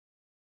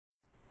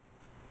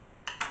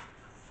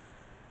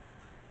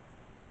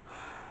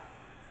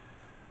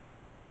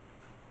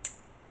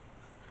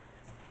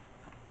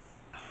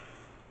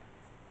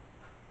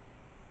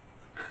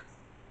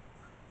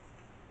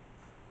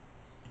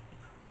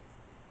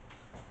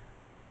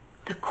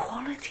the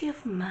quality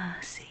of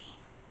mercy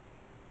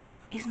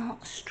is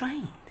not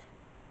strained.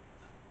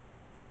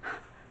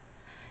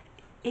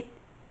 It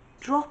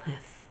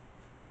droppeth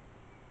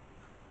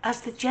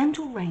as the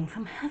gentle rain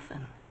from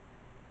heaven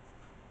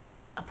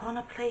upon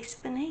a place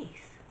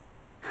beneath.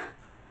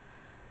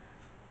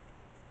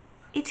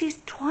 It is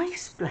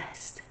twice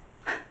blessed.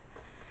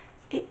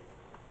 It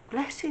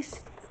blesses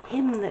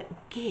him that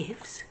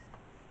gives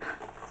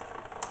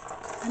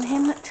and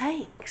him that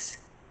takes.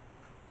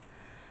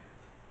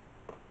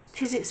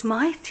 'Tis its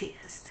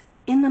mightiest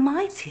in the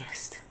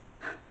mightiest.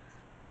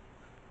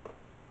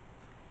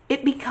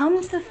 It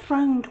becomes the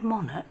throned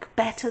monarch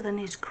better than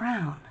his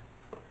crown.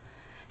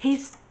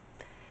 His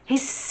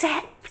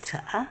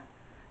sceptre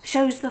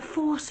shows the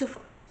force of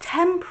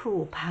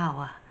temporal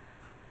power,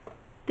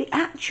 the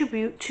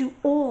attribute to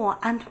awe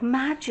and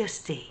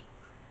majesty,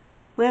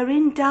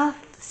 wherein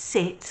doth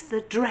sit the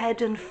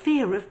dread and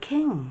fear of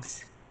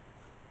kings.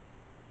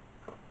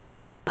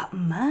 But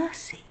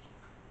mercy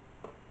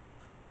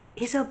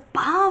is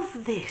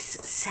above this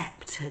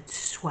sceptred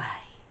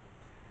sway.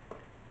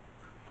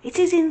 It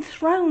is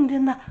enthroned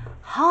in the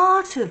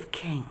heart of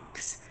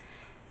kings.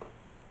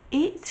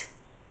 It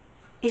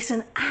is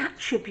an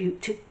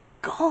attribute to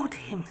God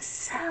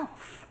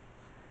himself.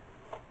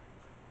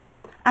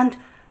 And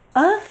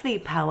earthly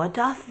power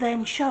doth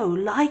then show,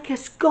 like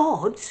as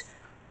God's,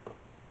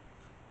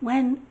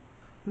 when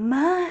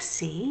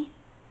mercy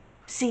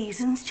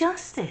seasons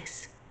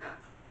justice.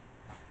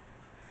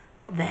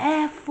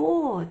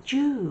 Therefore,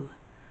 Jew,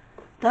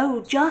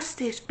 though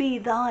justice be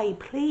thy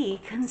plea,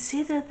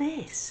 consider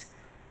this,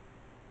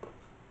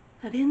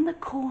 that in the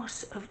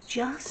course of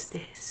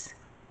justice,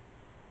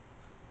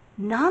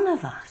 none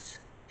of us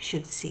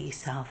should see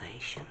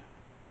salvation.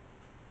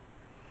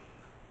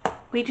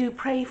 We do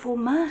pray for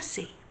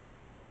mercy,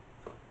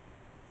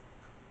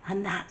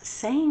 and that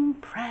same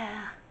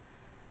prayer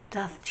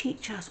doth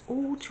teach us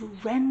all to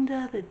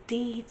render the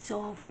deeds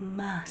of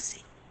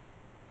mercy.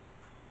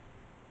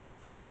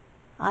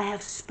 I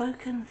have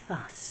spoken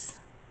thus,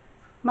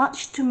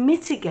 much to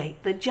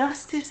mitigate the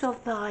justice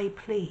of thy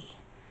plea,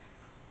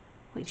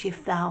 which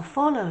if thou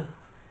follow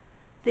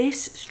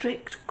this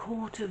strict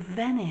court of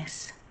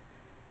Venice,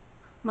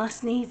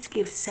 must needs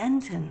give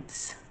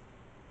sentence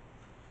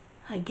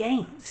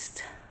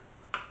against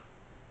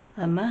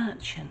the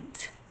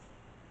merchant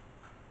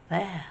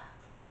there.